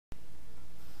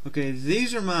Okay,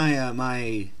 these are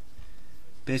my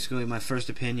basically my first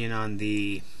opinion on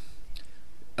the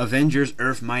Avengers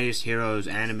Earth Mightiest Heroes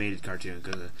animated cartoon,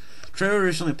 because the trailer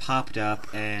recently popped up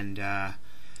and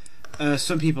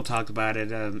some people talked about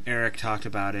it. Eric talked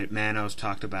about it, Manos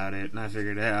talked about it, and I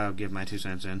figured I'll give my 2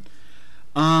 cents in.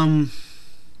 When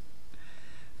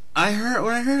I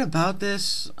heard about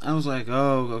this, I was like,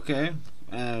 oh, okay.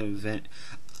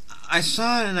 I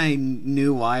saw it and I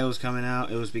knew why it was coming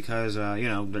out. It was because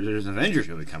there's an Avengers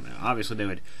movie coming out. Obviously, they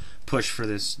would push for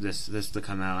this to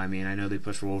come out. I mean, I know they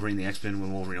pushed for Wolverine, the X-Men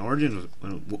when Wolverine Origins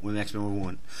when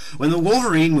X-Men when the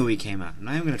Wolverine movie came out. I'm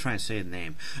not even going to try and say the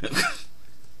name.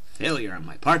 Failure on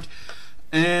my part.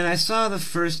 And I saw the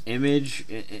first image,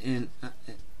 and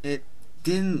it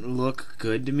didn't look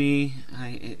good to me.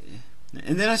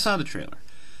 And then I saw the trailer.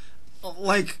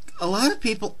 Like a lot of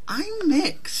people, I'm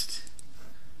mixed.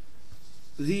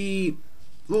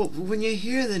 When you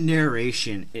hear the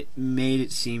narration, it made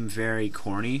it seem very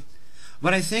corny.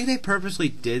 But I think they purposely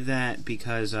did that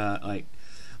because, obviously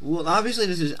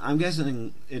I'm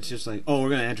guessing it's just like, oh, we're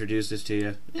going to introduce this to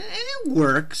you. And it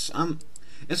works.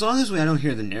 As long as I don't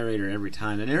hear the narrator every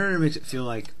time. The narrator makes it feel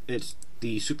like it's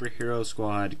the superhero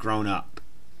squad grown up.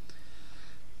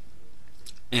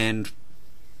 And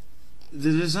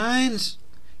the designs...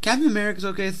 Captain America's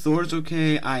okay, Thor's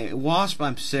okay, Wasp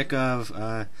I'm sick of,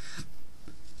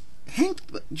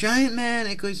 Giant Man,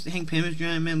 at least Hank Pym's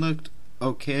Giant Man looked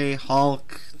okay,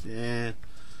 Hulk,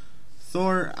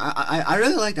 Thor, I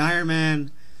really liked Iron Man,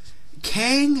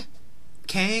 Kang,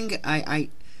 they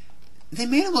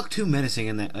made him look too menacing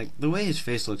in that, like, the way his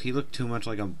face looked, he looked too much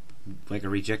like a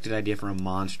rejected idea for a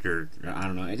monster, I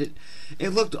don't know, it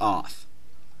looked off.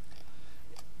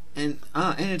 And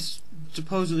it's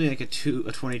supposedly like a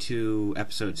 22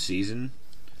 episode season.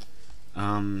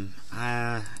 It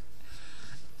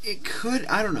could,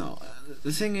 I don't know.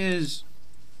 The thing is,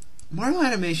 Marvel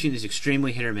animation is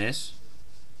extremely hit or miss,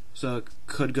 so it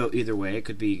could go either way. It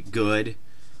could be good,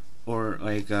 or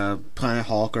like Planet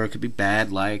Hulk, or it could be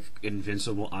bad, like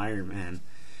Invincible Iron Man.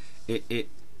 It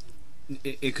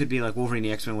could be like Wolverine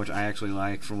the X-Men, which I actually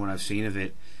like from what I've seen of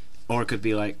it, or it could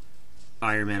be like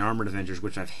Iron Man Armored Avengers,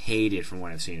 which I've hated from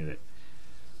what I've seen of it.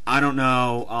 I don't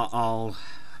know.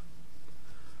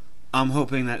 I'm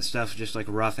hoping that stuff just like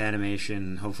rough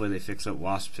animation. Hopefully they fix up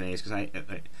Wasp's face, because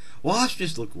Wasp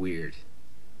just looked weird.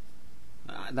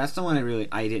 That's the one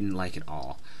I didn't like at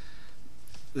all.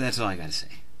 That's all I gotta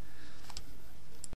say.